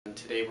And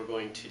today we're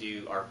going to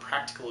do our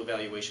practical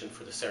evaluation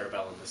for the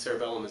cerebellum. The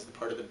cerebellum is the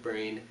part of the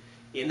brain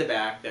in the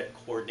back that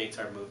coordinates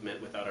our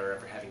movement without our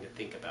ever having to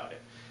think about it.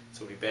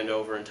 So we bend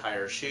over and tie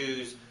our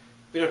shoes.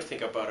 We don't have to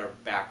think about our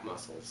back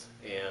muscles.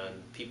 And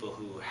people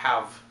who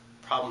have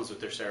problems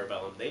with their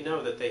cerebellum, they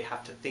know that they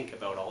have to think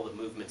about all the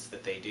movements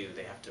that they do.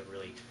 They have to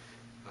really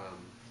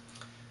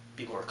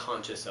be more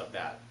conscious of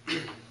that.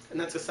 And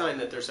that's a sign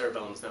that their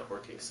cerebellum is not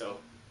working. So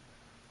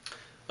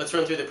let's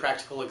run through the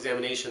practical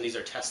examination. These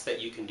are tests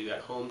that you can do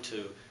at home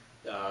to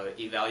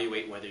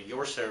evaluate whether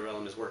your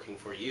cerebellum is working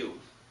for you.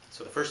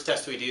 So the first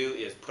test we do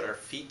is put our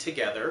feet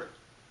together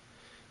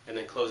and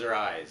then close our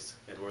eyes.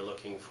 And we're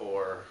looking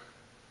for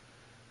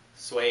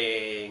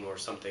swaying or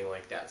something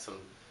like that, some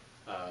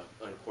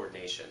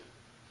uncoordination.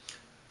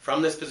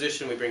 From this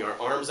position, we bring our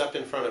arms up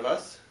in front of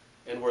us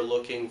and we're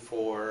looking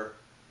for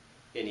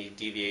any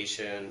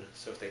deviation.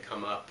 So if they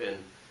come up and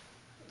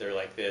they're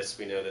like this,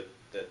 we know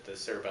that the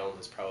cerebellum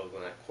is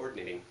probably not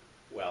coordinating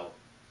well.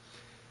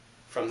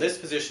 From this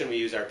position, we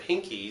use our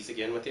pinkies,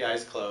 again with the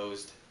eyes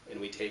closed, and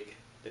we take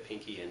the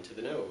pinky into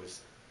the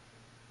nose.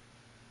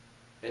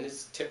 And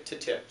it's tip to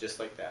tip, just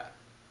like that.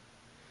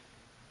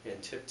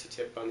 And tip to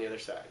tip on the other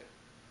side.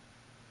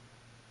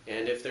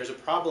 And if there's a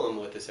problem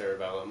with the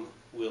cerebellum,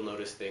 we'll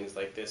notice things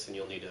like this, and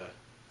you'll need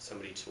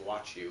somebody to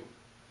watch you.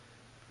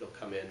 They'll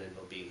come in and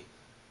they'll be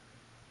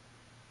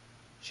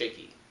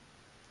shaky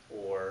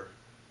or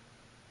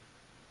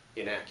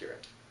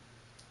inaccurate,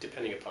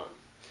 depending upon.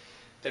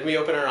 Then we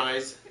open our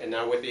eyes, and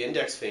now with the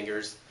index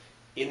fingers,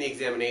 in the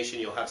examination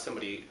you'll have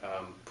somebody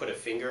put a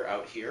finger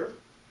out here,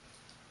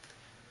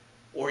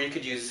 or you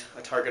could use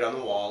a target on the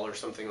wall or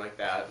something like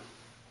that,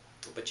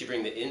 but you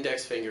bring the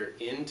index finger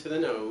into the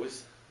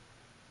nose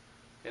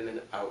and then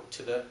out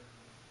to the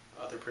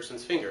other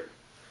person's finger.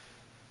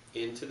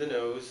 Into the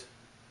nose,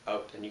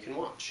 out, and you can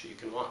watch.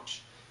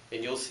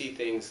 And you'll see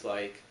things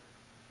like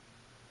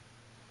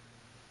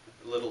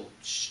little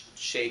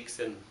shakes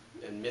and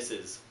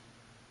misses.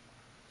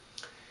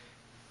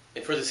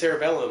 And for the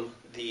cerebellum,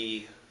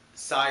 the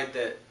side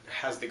that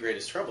has the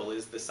greatest trouble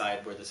is the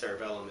side where the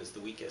cerebellum is the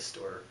weakest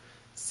or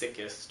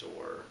sickest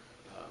or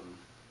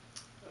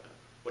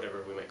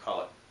whatever we might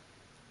call it.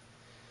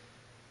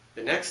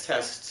 The next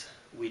test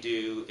we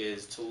do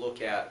is to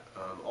look at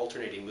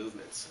alternating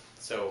movements.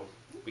 So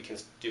we can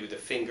do the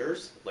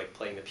fingers, like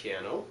playing the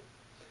piano,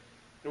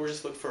 and we'll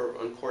just look for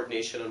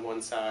uncoordination on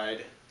one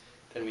side.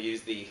 Then we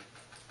use the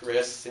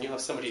wrists, and you'll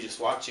have somebody just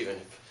watch you, and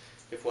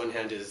if one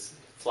hand is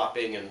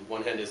flopping and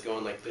one hand is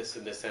going like this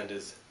and this hand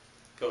is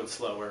going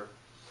slower,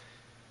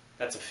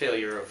 that's a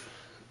failure of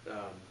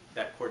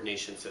that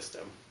coordination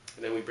system.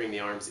 And then we bring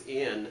the arms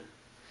in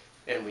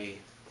and we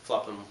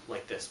flop them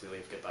like this. We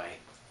wave goodbye.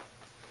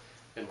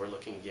 And we're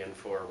looking again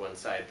for one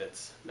side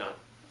that's not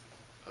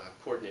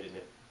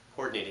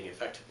coordinating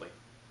effectively.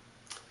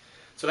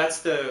 So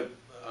that's the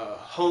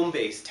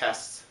home-based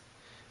tests.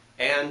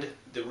 And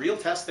the real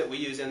test that we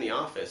use in the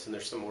office, and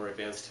there's some more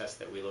advanced tests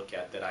that we look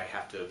at that I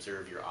have to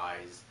observe your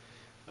eyes,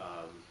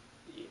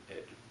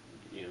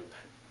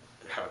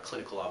 have a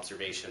clinical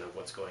observation of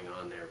what's going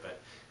on there. But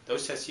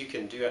those tests you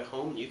can do at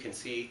home. You can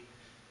see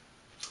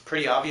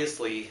pretty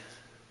obviously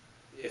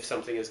if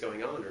something is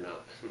going on or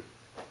not.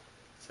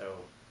 So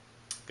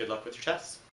good luck with your tests.